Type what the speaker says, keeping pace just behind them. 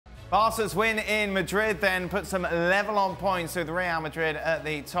Barca's win in Madrid then puts them level on points with Real Madrid at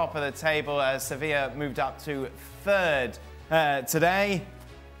the top of the table as Sevilla moved up to third today.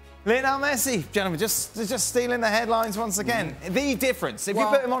 Lionel Messi, gentlemen, just stealing the headlines once again. The difference, if you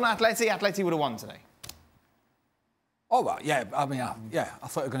put him on Atleti would have won today. Oh, well, yeah, I mean, yeah, I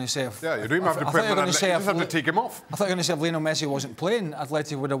thought you were going to say... Yeah, you don't even have to put him on, you just have to take him off. I thought you were going to say if Lionel Messi wasn't playing,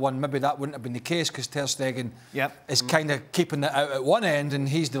 Atleti would have won. Maybe that wouldn't have been the case because Ter Stegen is kind of keeping it out at one end and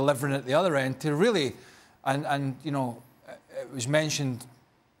he's delivering at the other end to really... And you know, it was mentioned,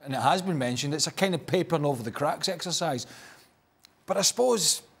 and it has been mentioned, it's a kind of papering over the cracks exercise. But I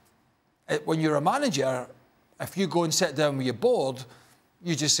suppose when you're a manager, if you go and sit down with your board,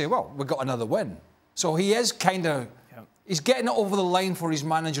 you just say, well, we've got another win. So he is kind of... He's getting it over the line for his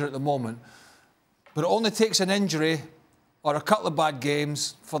manager at the moment, but it only takes an injury or a couple of bad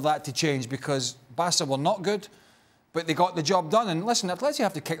games for that to change because Barca were not good, but they got the job done. And listen, Atleti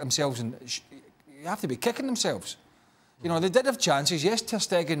have to kick themselves and you have to be kicking themselves. You know, they did have chances. Yes, Ter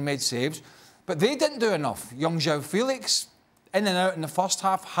Stegen made saves, but they didn't do enough. Young João Felix, in and out in the first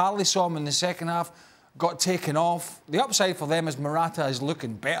half. Hardly saw him in the second half. Got taken off. The upside for them is Morata is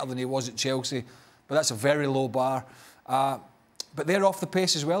looking better than he was at Chelsea, but that's a very low bar. But they're off the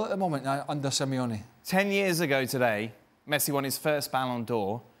pace as well at the moment under Simeone. 10 years ago today, Messi won his first Ballon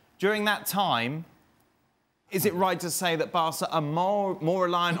d'Or. During that time, is it right to say that Barca are more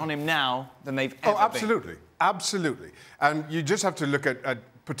reliant on him now than they've ever been? Absolutely. Absolutely. And you just have to look at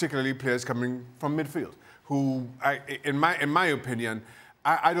particularly players coming from midfield, who, in my opinion,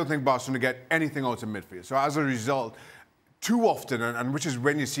 I don't think Barcelona get anything out of midfield. So as a result, too often, and which is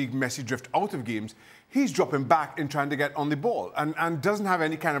when you see Messi drift out of games, he's dropping back and trying to get on the ball and doesn't have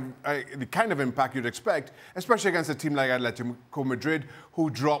any kind of the kind of impact you'd expect, especially against a team like Atletico Madrid, who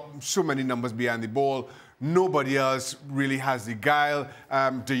drop so many numbers behind the ball. Nobody else really has the guile.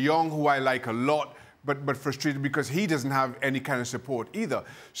 De Jong, who I like a lot, but frustrated because he doesn't have any kind of support either.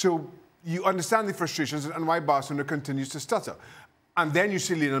 So you understand the frustrations and why Barcelona continues to stutter. And then you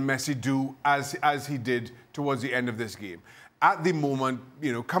see Lionel Messi do as he did towards the end of this game. At the moment,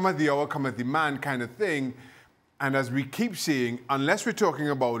 you know, come at the hour, come at the man kind of thing. And as we keep seeing, unless we're talking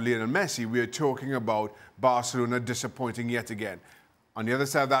about Lionel Messi, we are talking about Barcelona disappointing yet again. On the other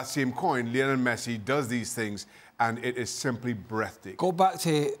side of that same coin, Lionel Messi does these things, and it is simply breathtaking. Go back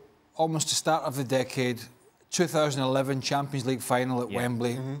to almost the start of the decade, 2011 Champions League final at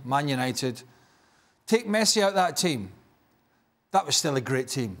Wembley, Man United. Take Messi out of that team. That was still a great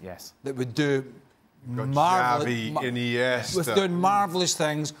team. Yes. That would do Iniesta. Was doing marvellous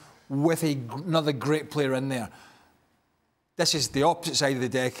things with another great player in there. This is the opposite side of the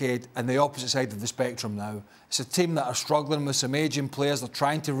decade and the opposite side of the spectrum now. It's a team that are struggling with some ageing players. They're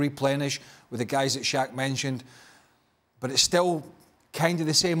trying to replenish with the guys that Shaka mentioned. But it's still kind of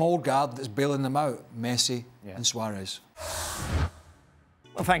the same old guard that's bailing them out, Messi and Suarez.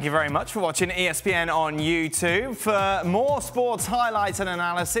 Well, thank you very much for watching ESPN on YouTube. For more sports highlights and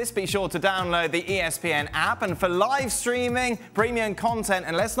analysis, be sure to download the ESPN app. And for live streaming, premium content,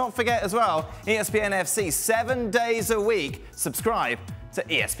 and let's not forget as well, ESPNFC 7 days a week. Subscribe to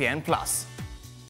ESPN+.